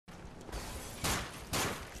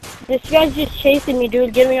This guy's just chasing me,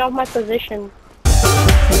 dude. Get me off my position.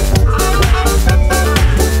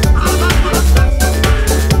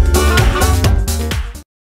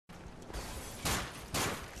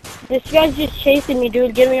 This guy's just chasing me,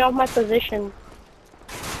 dude. Get me off my position.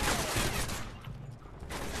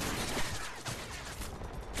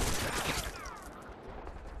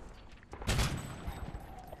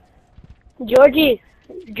 Georgie,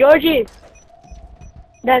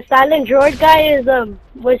 that SilentDroid guy is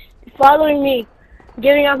was following me,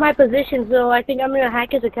 getting off my position. So I think I'm gonna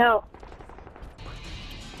hack his account.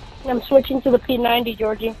 I'm switching to the P90,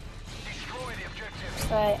 Georgie.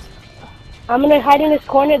 Alright. I'm gonna hide in this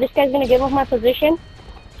corner. This guy's gonna give off my position.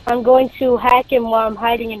 I'm going to hack him while I'm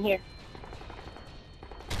hiding in here.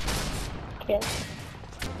 Okay.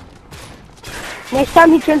 Next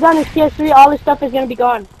time he turns on his PS3, all his stuff is gonna be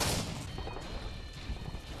gone.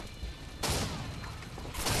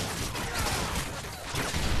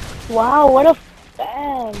 Wow, what a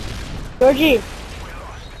fan. Georgie,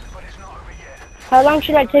 how long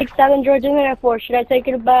should I take SilentDroid's internet for? Should I take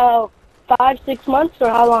it about 5-6 months, or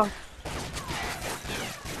how long?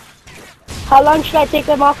 How long should I take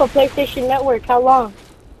them off of PlayStation Network? How long?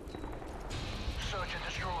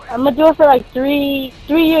 I'm gonna do it for like 3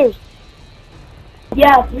 years.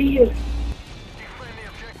 Yeah, 3 years.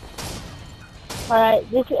 Alright,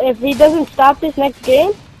 if he doesn't stop this next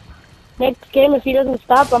game, if he doesn't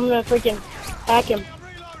stop, I'm gonna freaking hack him.